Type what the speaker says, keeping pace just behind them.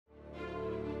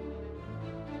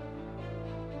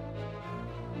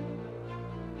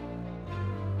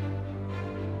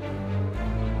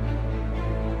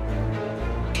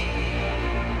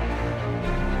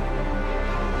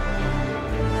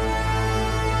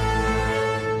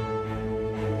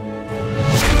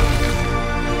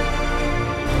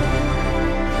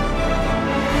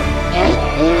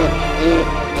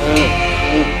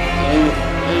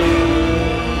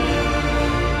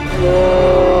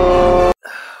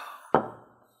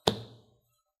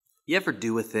You ever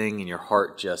do a thing and your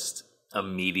heart just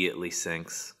immediately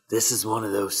sinks? This is one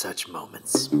of those such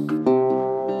moments.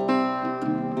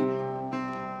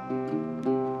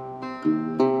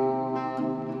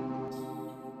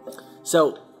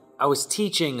 So, I was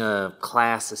teaching a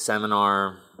class, a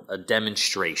seminar, a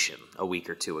demonstration a week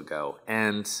or two ago,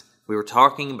 and we were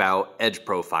talking about edge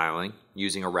profiling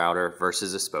using a router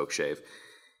versus a spokeshave.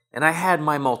 And I had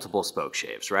my multiple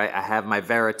spokeshaves, right? I have my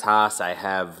Veritas, I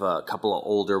have a couple of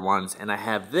older ones, and I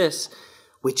have this,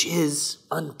 which is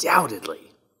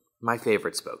undoubtedly my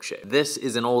favorite spokeshave. This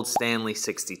is an old Stanley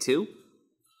 62,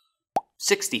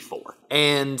 64.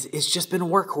 And it's just been a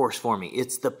workhorse for me.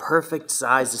 It's the perfect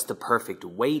size, it's the perfect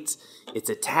weight. It's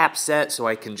a tap set, so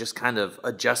I can just kind of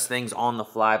adjust things on the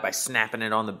fly by snapping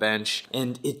it on the bench.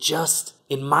 And it just,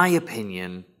 in my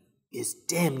opinion, is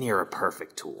damn near a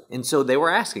perfect tool. And so they were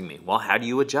asking me, well, how do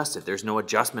you adjust it? There's no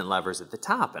adjustment levers at the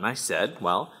top. And I said,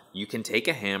 well, you can take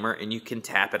a hammer and you can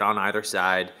tap it on either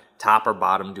side, top or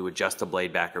bottom, to adjust the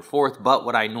blade back or forth. But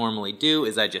what I normally do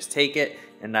is I just take it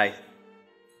and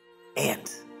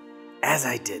as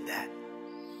I did that,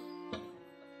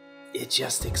 it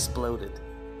just exploded.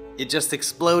 It just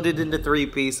exploded into 3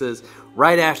 pieces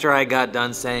right after I got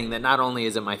done saying that not only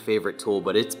is it my favorite tool,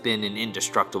 but it's been an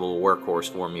indestructible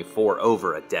workhorse for me for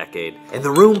over a decade. And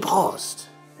the room paused.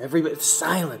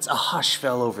 Silence, a hush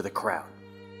fell over the crowd.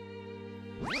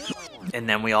 And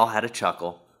then we all had a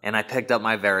chuckle, and I picked up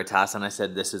my Veritas and I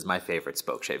said, this is my favorite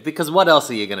spokeshave. Because what else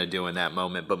are you gonna do in that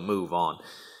moment but move on?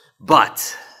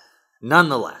 But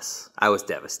nonetheless, I was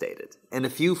devastated. And a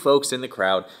few folks in the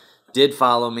crowd did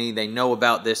follow me. They know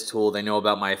about this tool. They know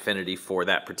about my affinity for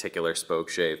that particular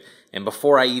spokeshave. And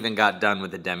before I even got done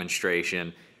with the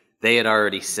demonstration, they had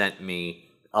already sent me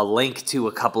a link to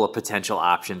a couple of potential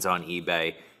options on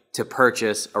eBay to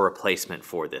purchase a replacement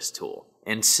for this tool.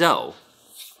 And so,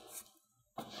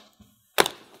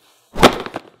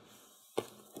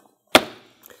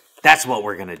 that's what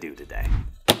we're gonna do today.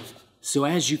 So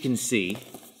as you can see,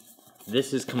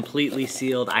 this is completely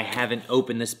sealed. I haven't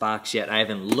opened this box yet. I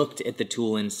haven't looked at the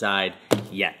tool inside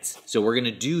yet. So we're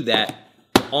gonna do that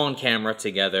on camera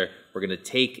together. We're gonna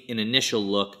take an initial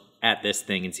look at this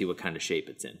thing and see what kind of shape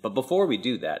it's in. But before we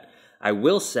do that, I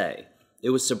will say it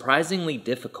was surprisingly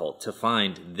difficult to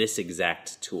find this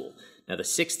exact tool. Now the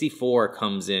 64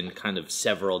 comes in kind of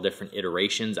several different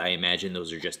iterations. I imagine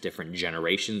those are just different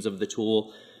generations of the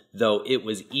tool. Though it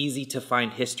was easy to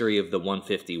find history of the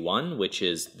 151, which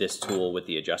is this tool with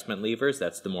the adjustment levers.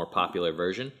 That's the more popular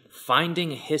version.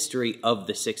 Finding a history of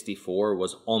the 64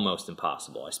 was almost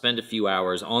impossible. I spent a few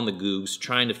hours on the Googs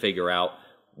trying to figure out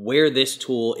where this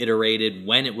tool iterated,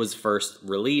 when it was first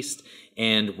released,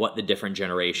 and what the different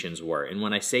generations were. And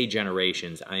when I say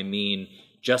generations, I mean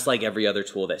just like every other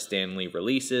tool that Stanley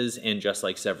releases, and just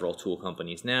like several tool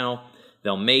companies now,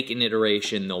 they'll make an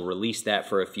iteration, they'll release that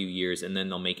for a few years, and then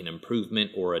they'll make an improvement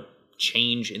or a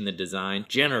change in the design.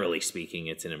 Generally speaking,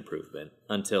 it's an improvement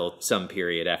until some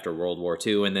period after World War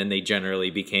II, and then they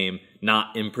generally became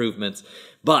not improvements.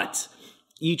 But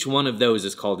each one of those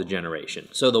is called a generation.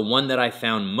 So the one that I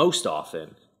found most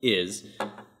often is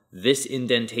this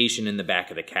indentation in the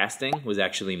back of the casting was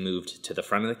actually moved to the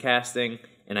front of the casting.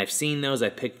 And I've seen those, I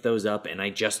picked those up, and I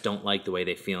just don't like the way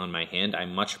they feel in my hand. I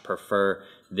much prefer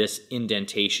this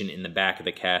indentation in the back of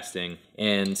the casting,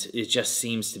 and it just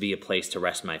seems to be a place to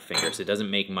rest my fingers. It doesn't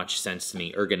make much sense to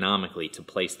me ergonomically to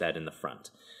place that in the front.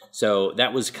 So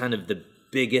that was kind of the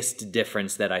biggest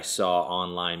difference that I saw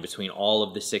online between all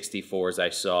of the 64s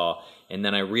I saw, and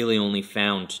then I really only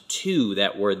found 2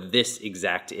 that were this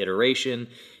exact iteration,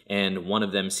 and one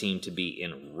of them seemed to be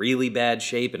in really bad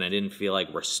shape, and I didn't feel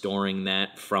like restoring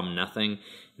that from nothing.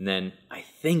 And then I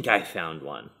think I found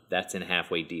one that's in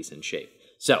halfway decent shape.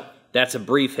 So that's a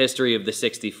brief history of the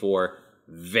 64.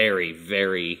 Very,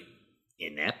 very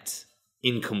inept,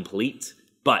 incomplete,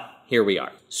 but here we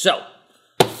are. So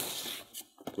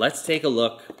let's take a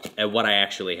look at what I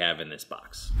actually have in this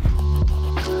box.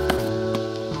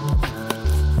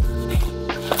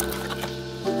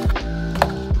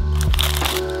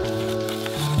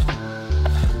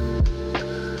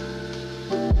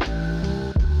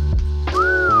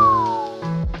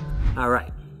 All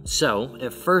right. So,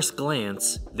 at first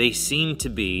glance, they seem to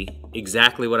be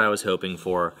exactly what I was hoping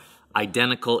for,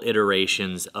 identical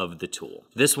iterations of the tool.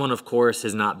 This one, of course,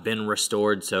 has not been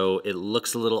restored, so it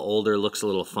looks a little older, looks a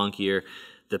little funkier.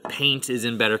 The paint is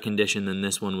in better condition than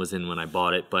this one was in when I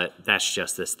bought it, but that's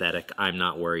just aesthetic. I'm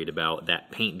not worried about that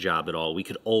paint job at all. We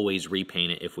could always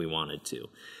repaint it if we wanted to.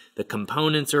 The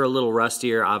components are a little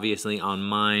rustier. Obviously on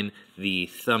mine, the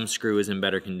thumb screw is in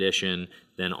better condition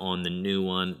than on the new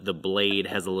one. The blade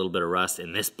has a little bit of rust,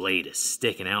 and this blade is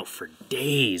sticking out for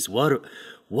days.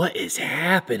 What is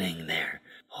happening there?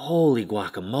 Holy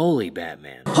guacamole,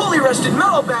 Batman. Holy rusted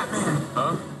metal, Batman!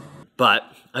 Huh? But,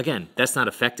 again, that's not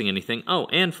affecting anything. Oh,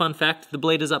 and fun fact, the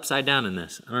blade is upside down in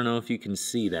this. I don't know if you can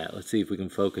see that. Let's see if we can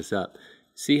focus up.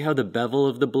 See how the bevel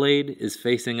of the blade is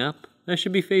facing up? That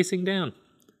should be facing down.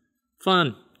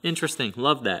 Fun, interesting,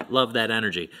 love that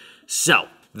energy. So,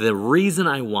 the reason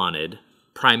I wanted,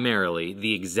 primarily,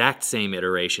 the exact same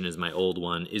iteration as my old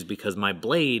one is because my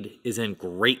blade is in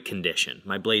great condition.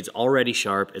 My blade's already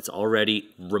sharp, it's already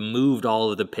removed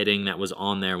all of the pitting that was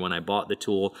on there when I bought the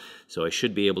tool, so I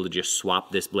should be able to just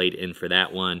swap this blade in for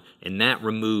that one, and that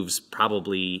removes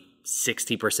probably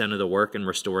 60% of the work in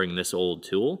restoring this old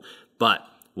tool, but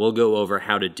we'll go over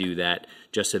how to do that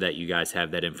just so that you guys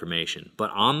have that information.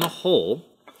 But on the whole,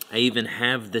 I even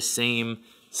have the same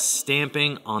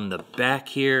stamping on the back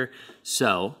here.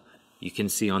 So you can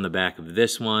see on the back of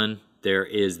this one, there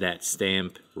is that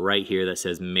stamp right here that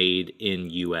says Made in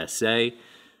USA.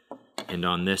 And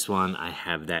on this one, I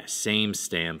have that same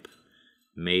stamp,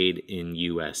 Made in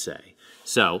USA.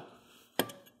 So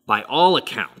by all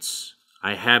accounts,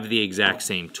 I have the exact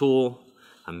same tool.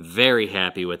 I'm very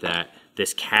happy with that.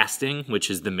 This casting,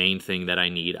 which is the main thing that I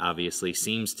need, obviously,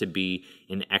 seems to be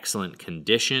in excellent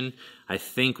condition. I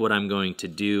think what I'm going to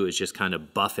do is just kind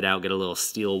of buff it out, get a little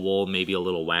steel wool, maybe a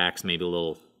little wax, maybe a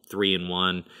little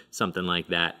 3-in-1, something like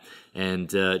that, and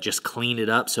just clean it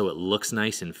up so it looks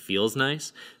nice and feels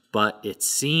nice. But it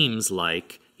seems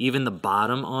like even the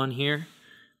bottom on here,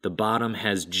 the bottom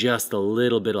has just a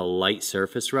little bit of light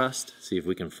surface rust. See if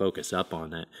we can focus up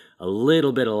on that. A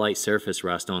little bit of light surface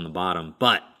rust on the bottom,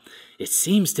 but it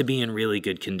seems to be in really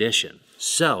good condition.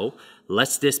 So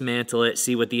let's dismantle it,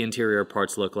 see what the interior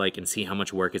parts look like, and see how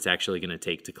much work it's actually going to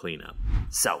take to clean up.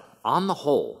 So on the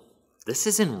whole, this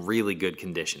is in really good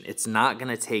condition. It's not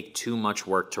going to take too much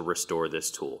work to restore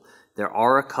this tool. There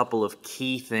are a couple of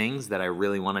key things that I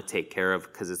really want to take care of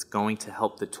because it's going to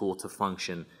help the tool to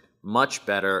function much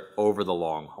better over the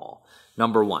long haul.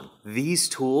 Number one, these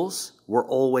tools were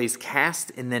always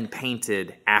cast and then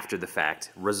painted after the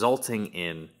fact, resulting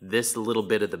in this little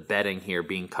bit of the bedding here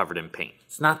being covered in paint.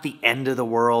 It's not the end of the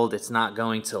world. It's not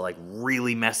going to like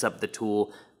really mess up the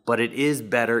tool, but it is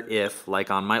better if,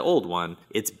 like on my old one,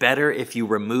 it's better if you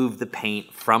remove the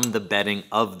paint from the bedding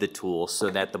of the tool so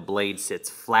that the blade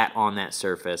sits flat on that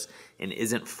surface and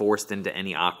isn't forced into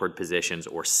any awkward positions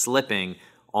or slipping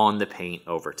on the paint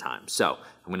over time. So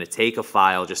I'm going to take a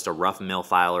file, just a rough mill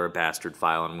file or a bastard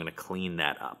file, and I'm going to clean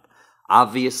that up.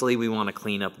 Obviously, we want to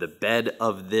clean up the bed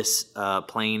of this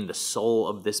plane, the sole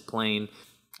of this plane.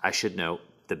 I should note,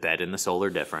 the bed and the sole are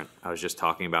different. I was just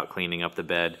talking about cleaning up the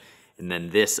bed. And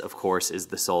then this, of course, is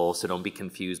the sole, so don't be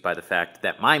confused by the fact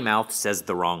that my mouth says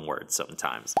the wrong word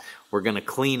sometimes. We're going to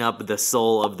clean up the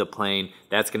sole of the plane.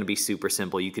 That's going to be super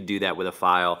simple. You could do that with a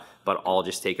file, but I'll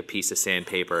just take a piece of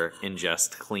sandpaper and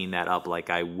just clean that up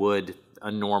like I would a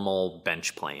normal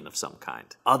bench plane of some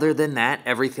kind. Other than that,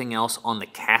 everything else on the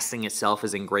casting itself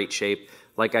is in great shape.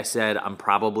 Like I said, I'm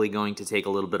probably going to take a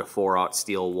little bit of 4/0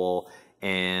 steel wool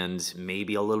and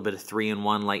maybe a little bit of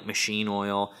 3-in-1 light machine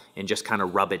oil and just kind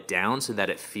of rub it down so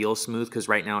that it feels smooth, because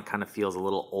right now it kind of feels a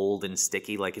little old and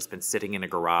sticky, like it's been sitting in a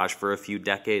garage for a few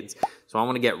decades. So I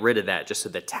want to get rid of that just so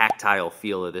the tactile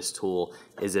feel of this tool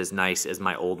is as nice as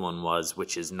my old one was,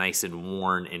 which is nice and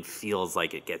worn and feels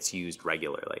like it gets used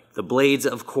regularly. The blades,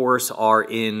 of course, are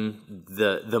in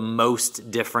the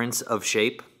most difference of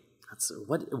shape. That's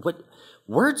what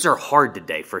words are hard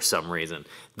today for some reason.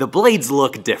 The blades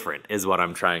look different is what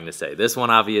I'm trying to say. This one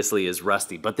obviously is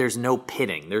rusty, but there's no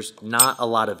pitting. There's not a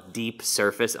lot of deep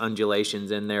surface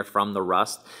undulations in there from the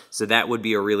rust, so that would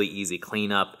be a really easy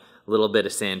cleanup. A little bit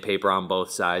of sandpaper on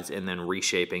both sides and then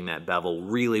reshaping that bevel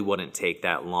really wouldn't take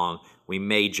that long. We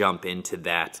may jump into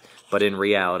that, but in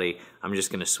reality, I'm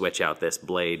just gonna switch out this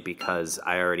blade because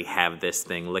I already have this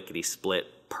thing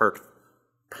lickety-split perked.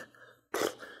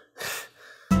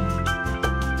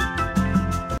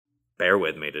 Bear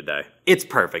with me today. It's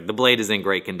perfect. The blade is in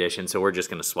great condition, so we're just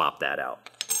going to swap that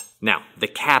out. Now, the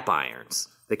cap irons.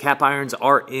 The cap irons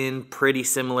are in pretty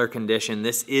similar condition.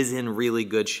 This is in really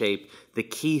good shape. The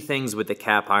key things with the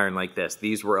cap iron like this,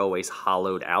 these were always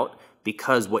hollowed out,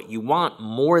 because what you want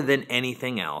more than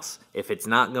anything else, if it's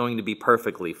not going to be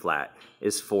perfectly flat,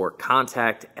 is for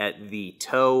contact at the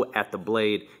toe, at the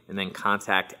blade, and then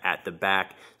contact at the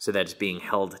back so that it's being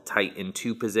held tight in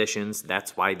two positions.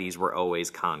 That's why these were always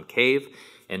concave.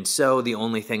 And so the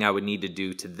only thing I would need to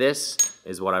do to this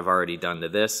is what I've already done to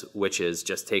this, which is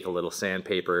just take a little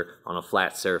sandpaper on a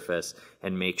flat surface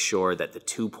and make sure that the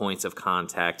 2 points of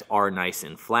contact are nice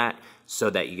and flat so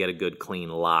that you get a good clean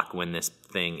lock when this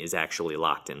thing is actually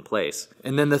locked in place.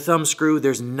 And then the thumb screw,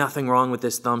 there's nothing wrong with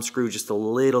this thumb screw, just a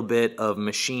little bit of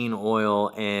machine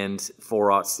oil and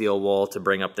 4/0 steel wool to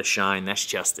bring up the shine. That's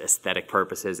just aesthetic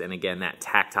purposes. And again, that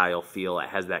tactile feel, it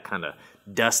has that kind of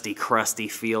dusty, crusty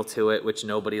feel to it, which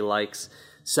nobody likes.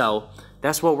 So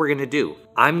that's what we're gonna do.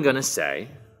 I'm gonna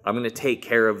take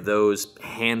care of those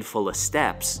handful of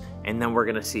steps, and then we're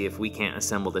gonna see if we can't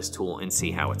assemble this tool and see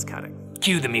how it's cutting.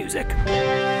 Cue the music.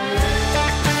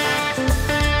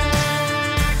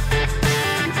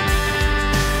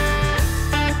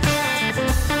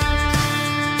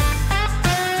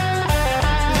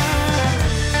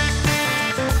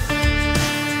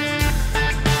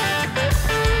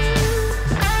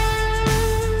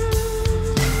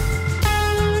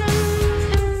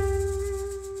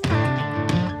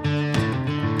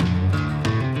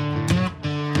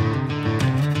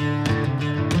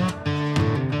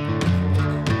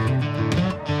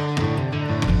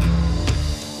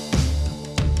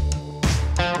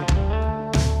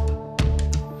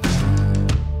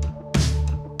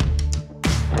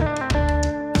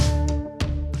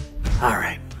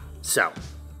 So,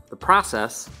 the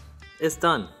process is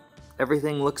done.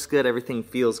 Everything looks good, everything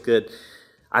feels good.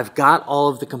 I've got all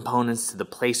of the components to the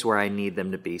place where I need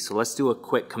them to be, so let's do a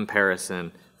quick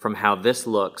comparison from how this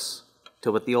looks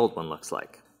to what the old one looks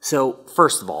like. So,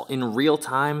 first of all, in real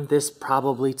time, this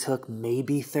probably took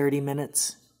maybe 30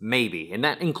 minutes. Maybe, and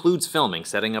that includes filming,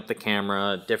 setting up the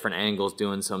camera, different angles,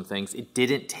 doing some things. It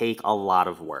didn't take a lot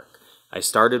of work. I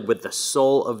started with the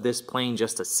sole of this plane,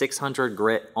 just a 600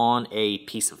 grit on a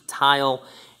piece of tile,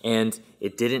 and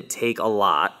it didn't take a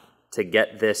lot to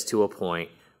get this to a point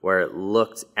where it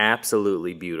looked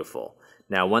absolutely beautiful.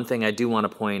 Now, one thing I do want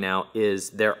to point out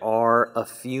is there are a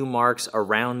few marks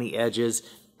around the edges.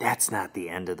 That's not the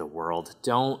end of the world.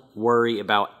 Don't worry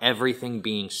about everything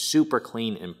being super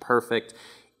clean and perfect.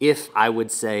 If I would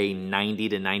say 90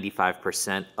 to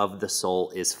 95% of the sole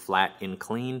is flat and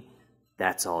clean,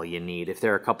 that's all you need. If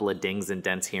there are a couple of dings and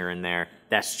dents here and there,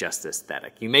 that's just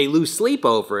aesthetic. You may lose sleep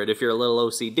over it if you're a little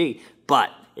OCD,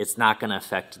 but it's not going to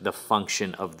affect the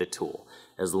function of the tool.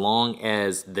 As long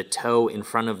as the toe in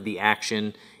front of the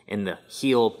action and the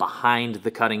heel behind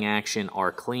the cutting action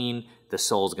are clean, the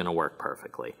sole's going to work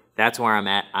perfectly. That's where I'm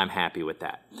at. I'm happy with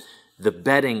that. The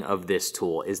bedding of this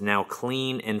tool is now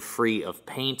clean and free of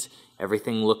paint.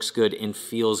 Everything looks good and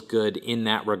feels good in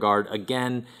that regard.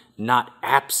 Again, not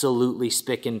absolutely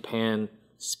spick and pan,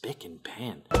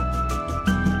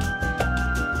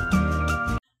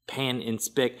 pan and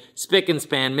spick and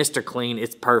span, Mr. Clean,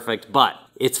 it's perfect, but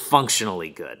it's functionally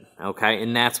good, okay?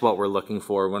 And that's what we're looking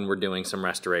for when we're doing some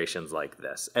restorations like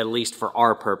this, at least for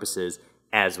our purposes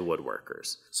as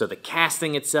woodworkers. So the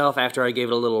casting itself, after I gave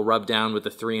it a little rub down with the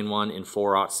 3-in-1 and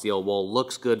 4/0 steel wool,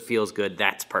 looks good, feels good,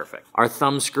 that's perfect. Our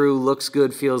thumb screw looks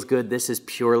good, feels good. This is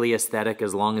purely aesthetic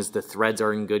as long as the threads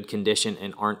are in good condition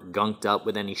and aren't gunked up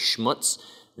with any schmutz.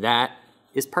 That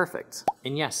is perfect.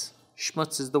 And yes,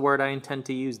 schmutz is the word I intend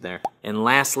to use there. And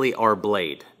lastly, our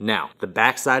blade. Now, the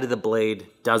back side of the blade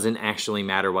doesn't actually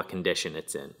matter what condition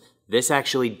it's in. This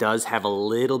actually does have a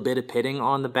little bit of pitting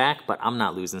on the back, but I'm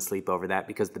not losing sleep over that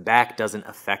because the back doesn't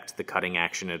affect the cutting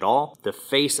action at all. The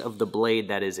face of the blade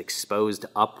that is exposed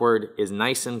upward is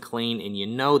nice and clean, and you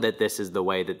know that this is the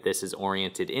way that this is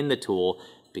oriented in the tool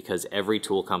because every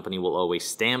tool company will always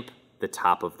stamp the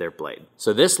top of their blade.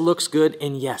 So this looks good,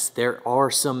 and yes, there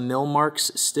are some mill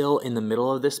marks still in the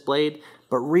middle of this blade,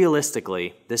 but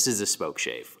realistically, this is a spoke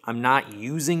shave. I'm not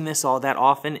using this all that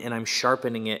often, and I'm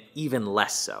sharpening it even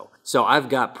less so. So I've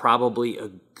got probably a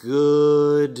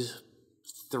good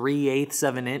 3/8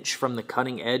 of an inch from the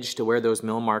cutting edge to where those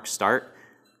mill marks start.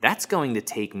 That's going to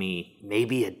take me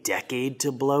maybe a decade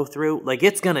to blow through. Like,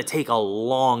 it's gonna take a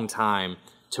long time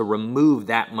to remove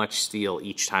that much steel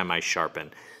each time I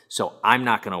sharpen. So I'm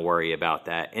not gonna worry about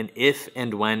that. And if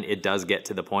and when it does get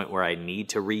to the point where I need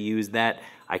to reuse that,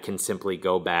 I can simply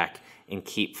go back and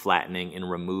keep flattening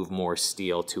and remove more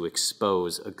steel to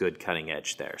expose a good cutting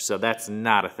edge there. So that's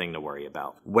not a thing to worry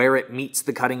about. Where it meets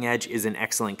the cutting edge is in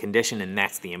excellent condition, and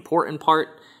that's the important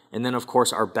part. And then of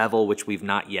course our bevel, which we've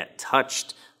not yet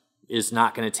touched, is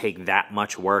not going to take that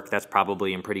much work. That's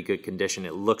probably in pretty good condition.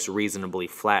 It looks reasonably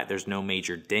flat. There's no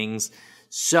major dings.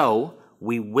 So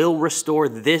we will restore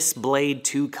this blade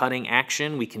to cutting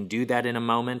action. We can do that in a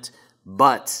moment,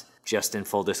 but just in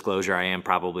full disclosure, I am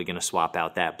probably going to swap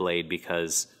out that blade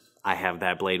because I have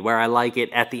that blade where I like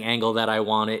it at the angle that I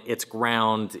want it. It's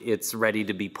ground. It's ready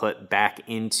to be put back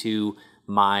into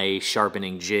my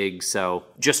sharpening jig. So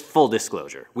just full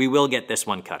disclosure, we will get this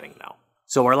one cutting though.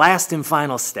 So our last and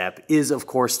final step is, of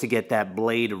course, to get that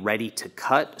blade ready to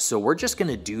cut. So we're just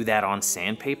gonna do that on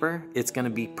sandpaper. It's gonna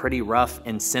be pretty rough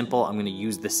and simple. I'm gonna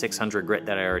use the 600 grit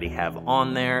that I already have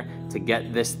on there to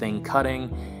get this thing cutting,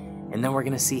 and then we're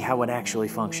gonna see how it actually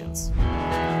functions.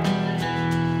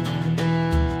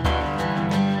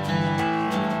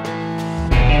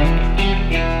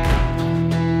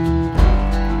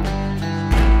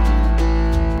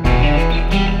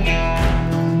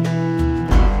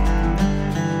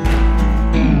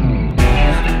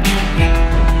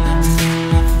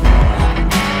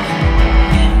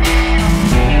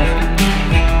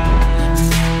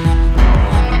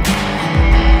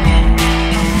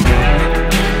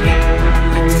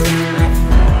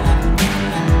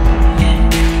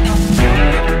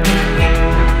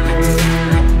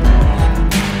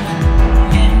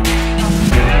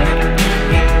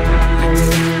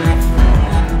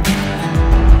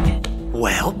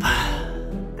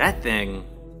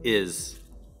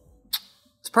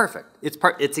 It's perfect.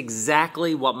 It's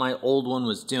exactly what my old one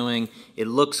was doing. It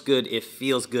looks good, it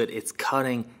feels good, it's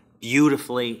cutting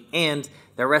beautifully, and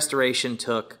the restoration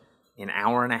took an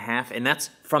hour and a half, and that's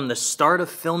from the start of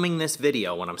filming this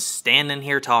video, when I'm standing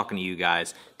here talking to you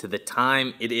guys, to the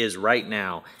time it is right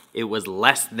now. It was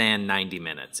less than 90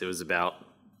 minutes. It was about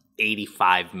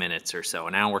 85 minutes or so,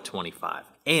 an hour 25.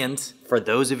 And for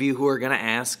those of you who are gonna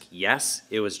ask, yes,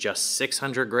 it was just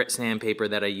 600 grit sandpaper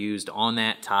that I used on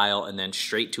that tile and then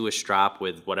straight to a strop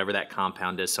with whatever that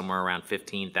compound is, somewhere around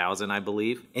 15,000, I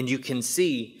believe. And you can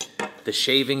see the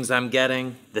shavings I'm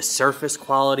getting, the surface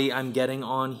quality I'm getting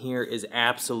on here is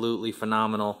absolutely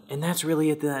phenomenal. And that's really,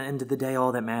 at the end of the day,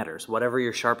 all that matters. Whatever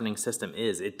your sharpening system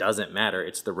is, it doesn't matter.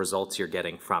 It's the results you're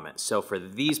getting from it. So for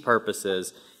these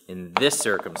purposes, in this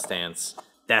circumstance,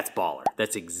 that's baller.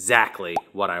 That's exactly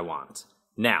what I want.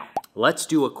 Now, let's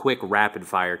do a quick rapid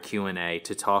fire Q&A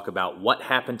to talk about what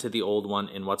happened to the old one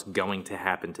and what's going to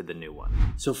happen to the new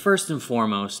one. So first and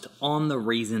foremost, on the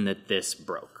reason that this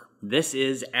broke. This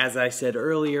is, as I said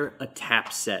earlier, a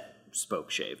tap set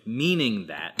spoke shave, meaning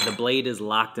that the blade is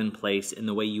locked in place, and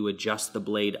the way you adjust the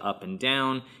blade up and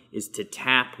down is to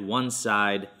tap one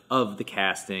side of the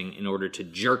casting in order to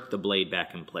jerk the blade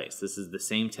back in place. This is the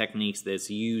same techniques that's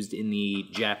used in the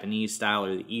Japanese style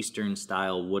or the Eastern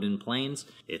style wooden planes.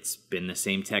 It's been the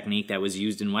same technique that was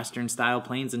used in Western style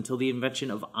planes until the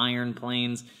invention of iron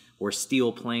planes or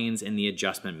steel planes and the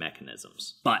adjustment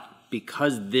mechanisms. But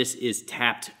because this is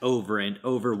tapped over and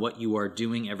over, what you are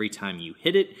doing every time you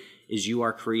hit it is you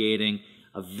are creating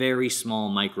a very small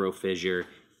micro fissure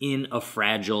in a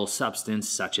fragile substance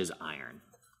such as iron.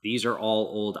 These are all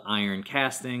old iron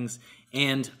castings,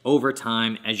 and over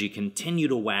time, as you continue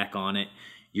to whack on it,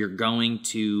 you're going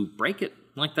to break it.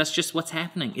 Like, that's just what's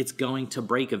happening. It's going to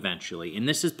break eventually. And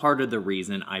this is part of the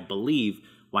reason, I believe,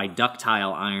 why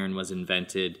ductile iron was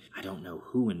invented. I don't know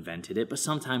who invented it, but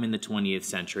sometime in the 20th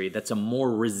century. That's a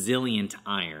more resilient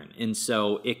iron. And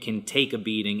so it can take a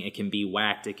beating, it can be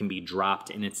whacked, it can be dropped,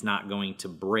 and it's not going to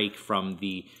break from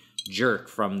the jerk,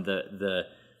 from the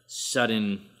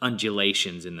sudden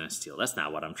undulations in the steel. That's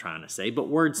not what I'm trying to say, but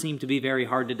words seem to be very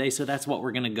hard today, so that's what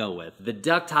we're gonna go with. The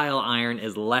ductile iron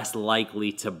is less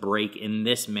likely to break in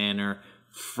this manner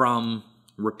from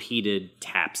repeated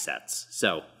tap sets.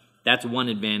 So that's one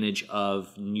advantage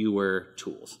of newer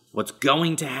tools. What's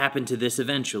going to happen to this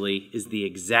eventually is the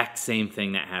exact same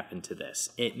thing that happened to this.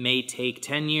 It may take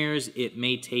 10 years, it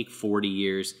may take 40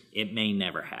 years, it may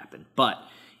never happen. But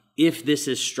if this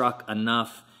is struck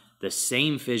enough, the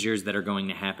same fissures that are going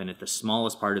to happen at the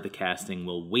smallest part of the casting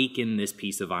will weaken this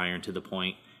piece of iron to the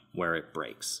point where it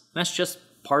breaks. That's just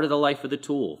part of the life of the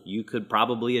tool. You could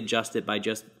probably adjust it by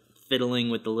just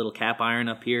fiddling with the little cap iron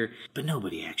up here, but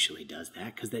nobody actually does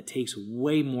that because that takes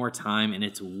way more time and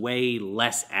it's way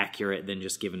less accurate than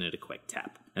just giving it a quick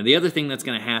tap. Now, the other thing that's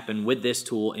going to happen with this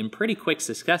tool in pretty quick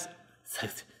succession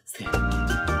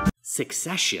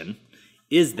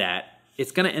is that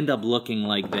it's going to end up looking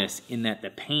like this, in that the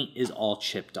paint is all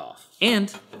chipped off.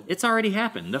 And it's already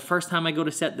happened. The first time I go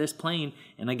to set this plane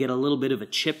and I get a little bit of a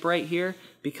chip right here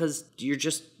because you're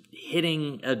just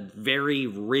hitting a very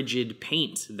rigid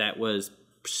paint that was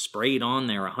sprayed on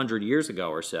there 100 years ago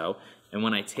or so. And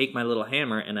when I take my little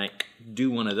hammer and I do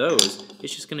one of those,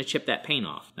 it's just gonna chip that paint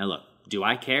off. Now look, do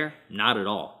I care? Not at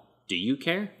all. Do you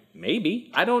care?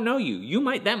 Maybe. I don't know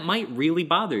you. That might really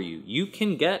bother you. You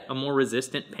can get a more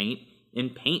resistant paint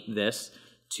and paint this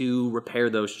to repair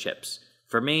those chips.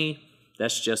 For me,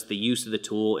 that's just the use of the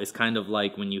tool. It's kind of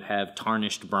like when you have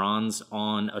tarnished bronze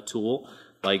on a tool,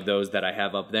 like those that I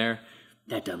have up there.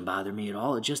 That doesn't bother me at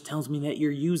all. It just tells me that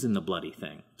you're using the bloody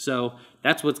thing. So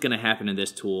that's what's gonna happen to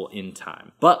this tool in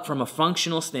time. But from a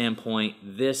functional standpoint,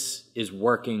 this is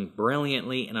working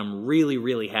brilliantly, and I'm really,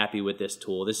 really happy with this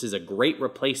tool. This is a great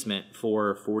replacement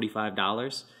for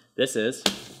 $45. This is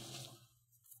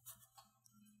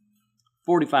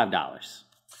 $45.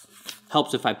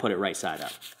 Helps if I put it right side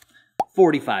up.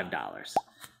 $45.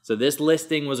 So this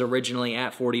listing was originally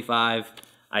at $45.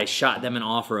 I shot them an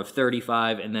offer of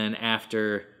 $35, and then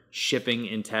after shipping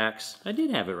and tax, I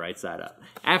did have it right side up.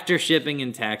 After shipping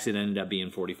and tax, it ended up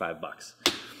being 45 bucks.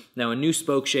 Now a new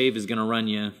spokeshave is gonna run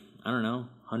you, I don't know,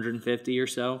 150 or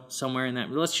so, somewhere in that,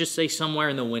 let's just say somewhere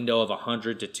in the window of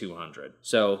 100 to 200.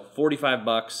 So 45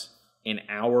 bucks, an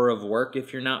hour of work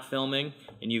if you're not filming,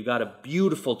 and you've got a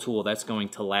beautiful tool that's going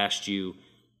to last you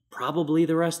probably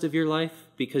the rest of your life,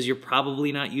 because you're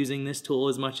probably not using this tool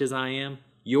as much as I am.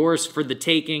 Yours for the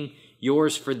taking,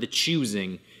 yours for the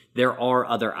choosing. There are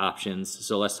other options,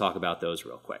 so let's talk about those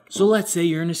real quick. So let's say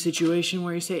you're in a situation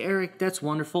where you say, Eric, that's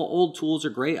wonderful, old tools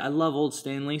are great, I love old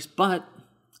Stanleys, but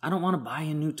I don't want to buy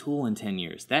a new tool in 10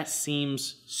 years. That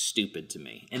seems stupid to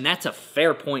me, and that's a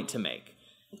fair point to make.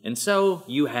 And so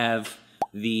you have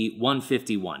the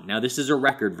 151. Now this is a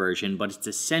record version, but it's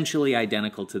essentially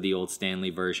identical to the old Stanley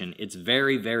version. It's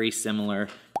very, very similar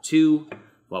to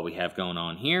what we have going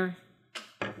on here.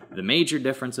 The major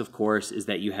difference, of course, is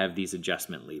that you have these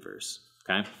adjustment levers,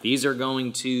 okay? These are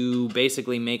going to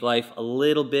basically make life a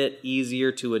little bit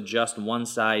easier to adjust one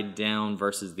side down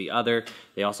versus the other.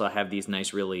 They also have these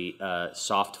nice, really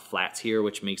soft flats here,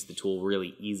 which makes the tool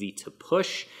really easy to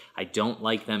push. I don't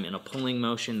like them in a pulling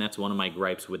motion. That's one of my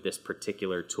gripes with this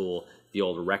particular tool, the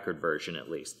old record version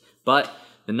at least. But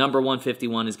the number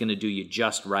 151 is going to do you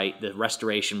just right. The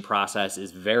restoration process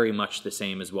is very much the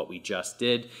same as what we just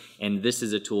did. And this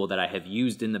is a tool that I have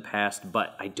used in the past,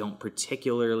 but I don't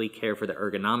particularly care for the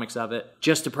ergonomics of it.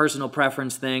 Just a personal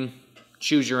preference thing.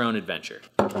 Choose your own adventure.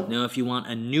 Now, if you want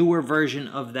a newer version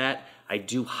of that, I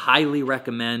do highly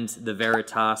recommend the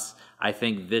Veritas. I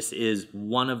think this is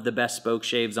one of the best spoke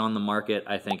shaves on the market.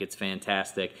 I think it's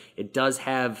fantastic. It does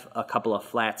have a couple of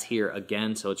flats here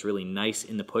again, so it's really nice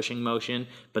in the pushing motion,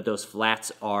 but those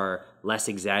flats are less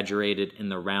exaggerated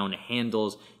and the round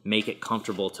handles make it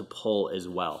comfortable to pull as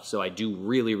well. So I do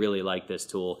really, really like this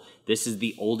tool. This is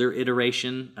the older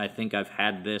iteration. I think I've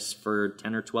had this for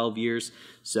 10 or 12 years,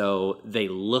 so they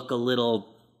look a little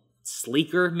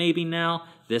sleeker maybe now.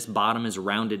 This bottom is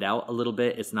rounded out a little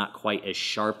bit. It's not quite as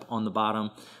sharp on the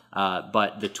bottom,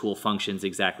 but the tool functions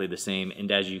exactly the same.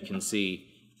 And as you can see,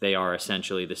 they are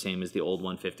essentially the same as the old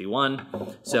 151.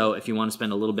 So if you want to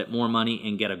spend a little bit more money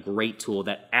and get a great tool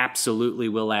that absolutely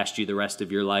will last you the rest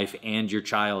of your life and your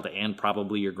child and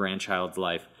probably your grandchild's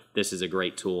life, this is a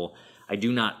great tool. I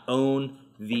do not own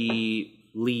the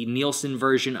Lee Nielsen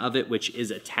version of it, which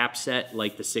is a tap set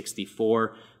like the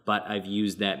 64, but I've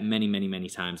used that many, many, many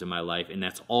times in my life, and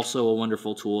that's also a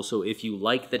wonderful tool. So if you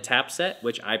like the tap set,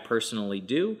 which I personally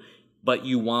do, but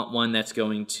you want one that's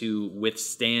going to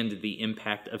withstand the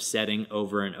impact of setting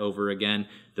over and over again,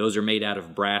 those are made out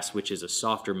of brass, which is a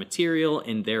softer material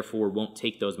and therefore won't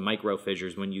take those micro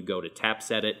fissures when you go to tap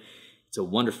set it. It's a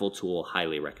wonderful tool,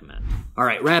 highly recommend. All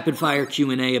right, rapid fire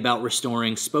Q&A about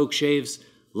restoring spoke shaves.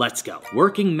 Let's go.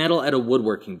 Working metal at a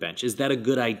woodworking bench, is that a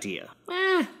good idea?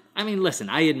 I mean, listen,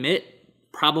 I admit,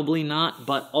 probably not,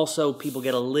 but also people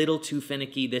get a little too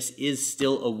finicky. This is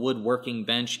still a woodworking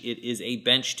bench. It is a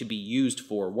bench to be used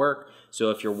for work.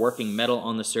 So if you're working metal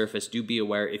on the surface, do be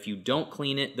aware if you don't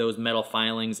clean it, those metal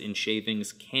filings and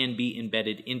shavings can be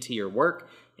embedded into your work.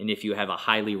 And if you have a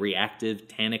highly reactive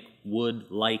tannic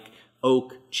wood like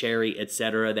oak, cherry,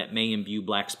 etc., that may imbue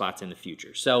black spots in the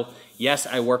future. So yes,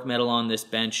 I work metal on this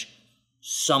bench.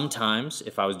 Sometimes,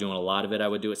 if I was doing a lot of it, I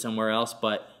would do it somewhere else,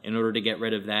 but in order to get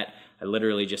rid of that, I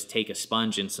literally just take a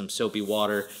sponge and some soapy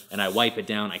water and I wipe it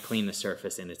down, I clean the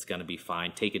surface, and it's gonna be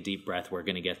fine. Take a deep breath, we're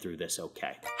gonna get through this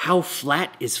okay. How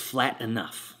flat is flat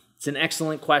enough? It's an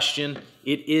excellent question.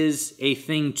 It is a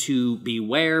thing to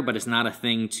beware, but it's not a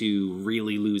thing to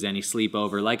really lose any sleep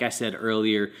over. Like I said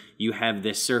earlier, you have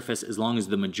this surface, as long as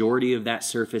the majority of that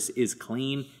surface is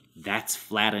clean, that's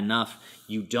flat enough.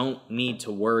 You don't need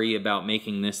to worry about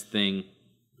making this thing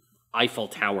Eiffel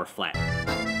Tower flat.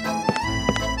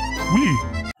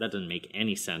 That doesn't make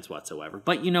any sense whatsoever.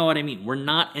 But you know what I mean. We're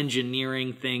not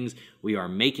engineering things. We are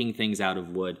making things out of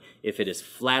wood. If it is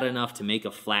flat enough to make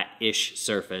a flat-ish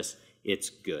surface, it's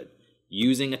good.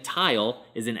 Using a tile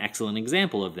is an excellent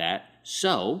example of that.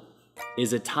 So,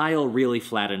 is a tile really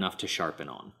flat enough to sharpen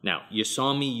on? Now, you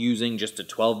saw me using just a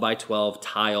 12 by 12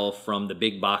 tile from the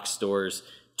big box stores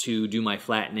to do my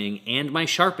flattening and my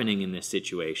sharpening in this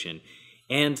situation.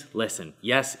 And listen,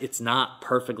 yes, it's not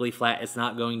perfectly flat. It's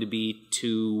not going to be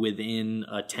to within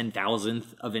a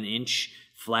 10,000th of an inch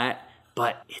flat,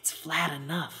 but it's flat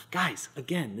enough. Guys,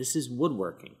 again, this is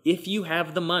woodworking. If you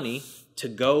have the money to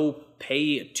go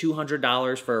pay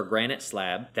 $200 for a granite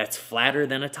slab that's flatter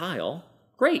than a tile,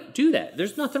 great, do that.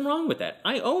 There's nothing wrong with that.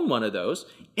 I own one of those,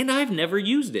 and I've never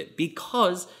used it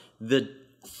because the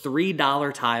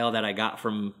 $3 tile that I got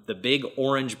from the big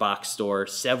orange box store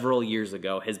several years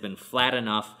ago has been flat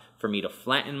enough for me to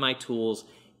flatten my tools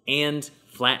and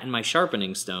flatten my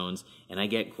sharpening stones, and I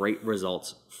get great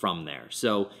results from there.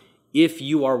 So if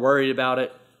you are worried about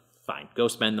it, fine, go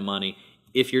spend the money.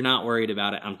 If you're not worried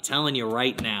about it, I'm telling you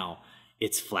right now,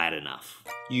 it's flat enough.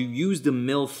 You use the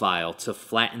mill file to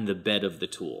flatten the bed of the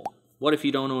tool. What if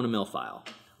you don't own a mill file?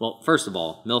 Well, first of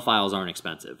all, mill files aren't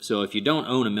expensive. So if you don't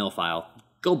own a mill file,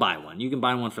 go buy one. You can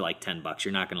buy one for like 10 bucks.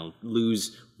 You're not gonna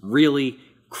lose really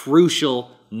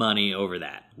crucial money over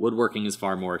that. Woodworking is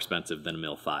far more expensive than a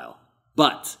mill file.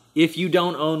 But if you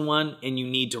don't own one and you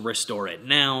need to restore it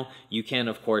now, you can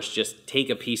of course just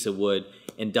take a piece of wood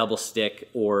and double stick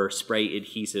or spray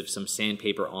adhesive, some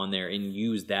sandpaper on there and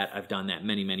use that. I've done that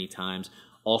many, many times.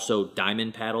 Also,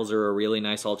 diamond paddles are a really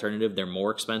nice alternative. They're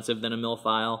more expensive than a mill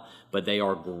file, but they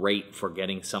are great for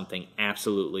getting something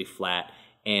absolutely flat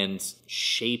and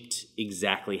shaped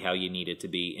exactly how you need it to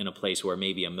be in a place where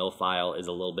maybe a mill file is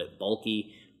a little bit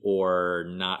bulky or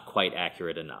not quite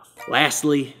accurate enough.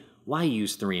 Lastly, why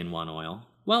use 3-in-1 oil?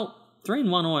 Well,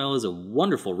 3-in-1 oil is a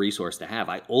wonderful resource to have.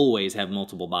 I always have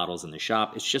multiple bottles in the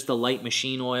shop. It's just a light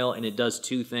machine oil, and it does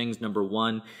two things. Number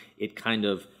one, it kind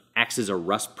of acts as a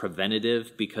rust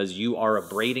preventative because you are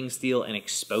abrading steel and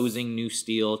exposing new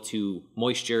steel to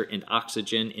moisture and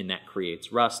oxygen, and that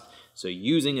creates rust. So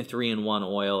using a 3-in-1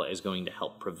 oil is going to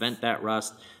help prevent that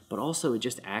rust, but also it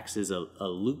just acts as a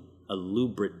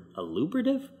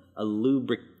lubricative.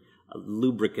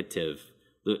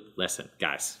 Listen,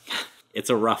 guys, it's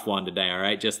a rough one today, all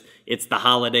right? It's the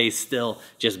holidays still,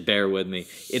 just bear with me.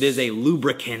 It is a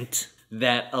lubricant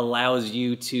that allows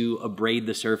you to abrade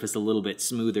the surface a little bit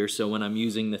smoother. So when I'm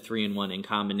using the 3-in-1 in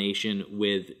combination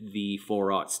with the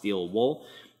 4-aught steel wool,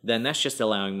 then that's just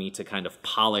allowing me to kind of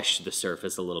polish the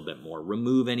surface a little bit more,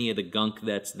 remove any of the gunk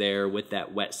that's there with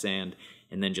that wet sand,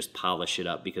 and then just polish it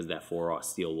up because that 4-aught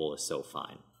steel wool is so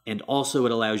fine. And also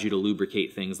it allows you to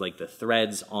lubricate things like the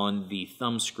threads on the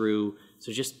thumb screw.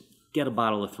 So just get a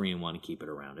bottle of 3-in-1 and keep it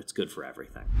around. It's good for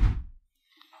everything.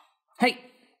 Hey,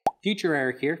 future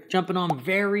Eric here, jumping on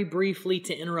very briefly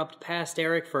to interrupt past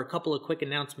Eric for a couple of quick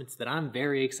announcements that I'm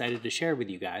very excited to share with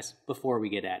you guys before we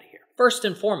get out of here. First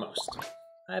and foremost,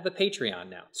 I have a Patreon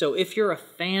now. So if you're a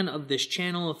fan of this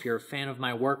channel, if you're a fan of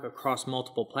my work across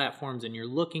multiple platforms, and you're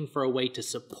looking for a way to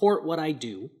support what I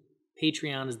do,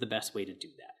 Patreon is the best way to do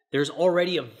that. There's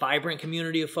already a vibrant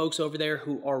community of folks over there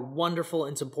who are wonderful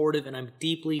and supportive, and I'm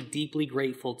deeply, deeply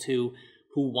grateful to,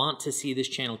 who want to see this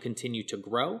channel continue to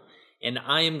grow. And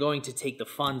I am going to take the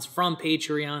funds from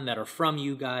Patreon that are from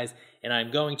you guys, and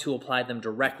I'm going to apply them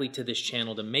directly to this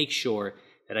channel to make sure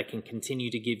that I can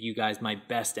continue to give you guys my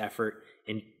best effort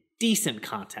and decent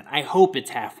content. I hope it's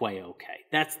halfway okay.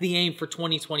 That's the aim for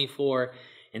 2024,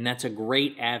 and that's a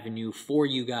great avenue for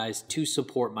you guys to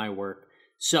support my work.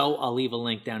 So I'll leave a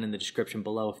link down in the description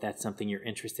below if that's something you're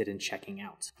interested in checking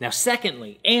out. Now,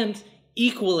 secondly, and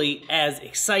equally as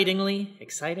exciting,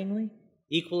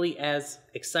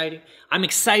 I'm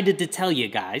excited to tell you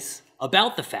guys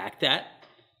about the fact that,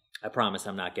 I promise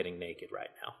I'm not getting naked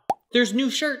right now, there's new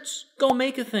shirts. Go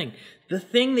Make a Thing. The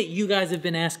thing that you guys have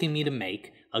been asking me to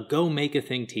make, a Go Make a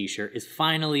Thing t-shirt, is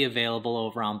finally available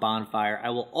over on Bonfire. I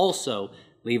will also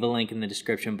leave a link in the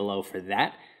description below for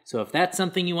that. So if that's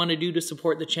something you want to do to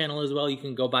support the channel as well, you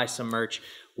can go buy some merch.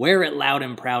 Wear it loud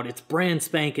and proud. It's brand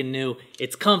spanking new.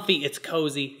 It's comfy, it's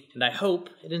cozy, and I hope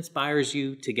it inspires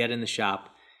you to get in the shop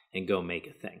and go make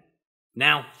a thing.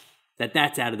 Now that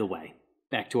that's out of the way,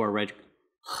 back to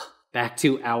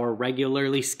our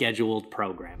regularly scheduled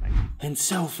programming. And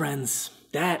so, friends,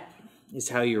 that is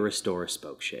how you restore a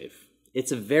spokeshave.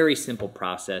 It's a very simple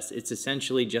process. It's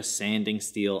essentially just sanding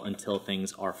steel until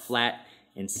things are flat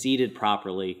and seated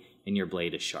properly and your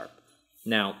blade is sharp.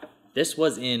 Now, this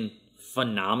was in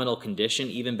phenomenal condition,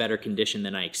 even better condition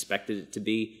than I expected it to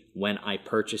be when I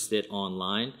purchased it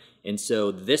online. And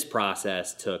so this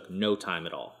process took no time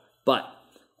at all. But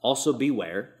also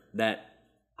beware that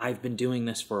I've been doing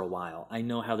this for a while. I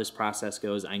know how this process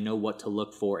goes. I know what to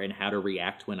look for and how to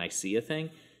react when I see a thing.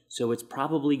 So it's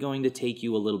probably going to take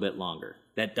you a little bit longer.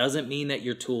 That doesn't mean that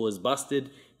your tool is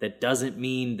busted. That doesn't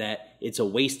mean that it's a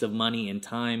waste of money and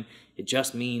time. It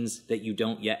just means that you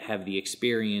don't yet have the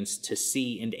experience to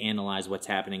see and analyze what's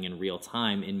happening in real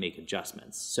time and make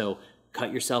adjustments. So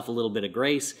cut yourself a little bit of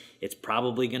grace. It's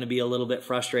probably going to be a little bit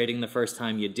frustrating the first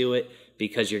time you do it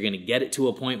because you're going to get it to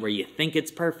a point where you think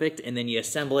it's perfect and then you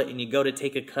assemble it and you go to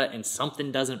take a cut and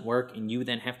something doesn't work and you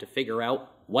then have to figure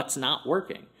out what's not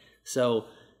working. So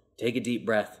take a deep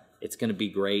breath. It's going to be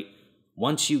great.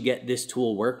 Once you get this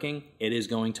tool working, it is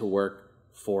going to work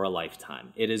for a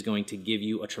lifetime. It is going to give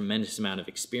you a tremendous amount of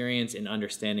experience in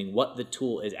understanding what the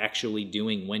tool is actually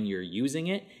doing when you're using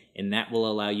it, and that will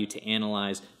allow you to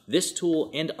analyze this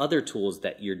tool and other tools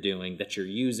that you're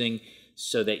using,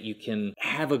 so that you can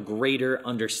have a greater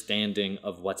understanding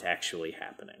of what's actually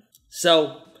happening.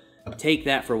 So take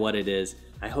that for what it is.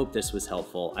 I hope this was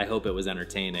helpful. I hope it was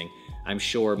entertaining. I'm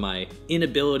sure my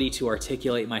inability to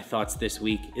articulate my thoughts this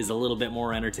week is a little bit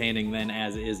more entertaining than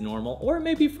as is normal, or it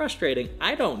may be frustrating.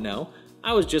 I don't know.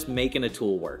 I was just making a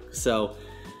tool work. So,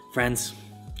 friends,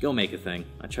 go make a thing.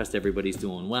 I trust everybody's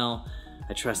doing well.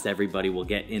 I trust everybody will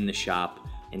get in the shop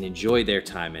and enjoy their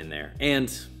time in there.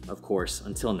 And, of course,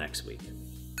 until next week,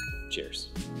 cheers.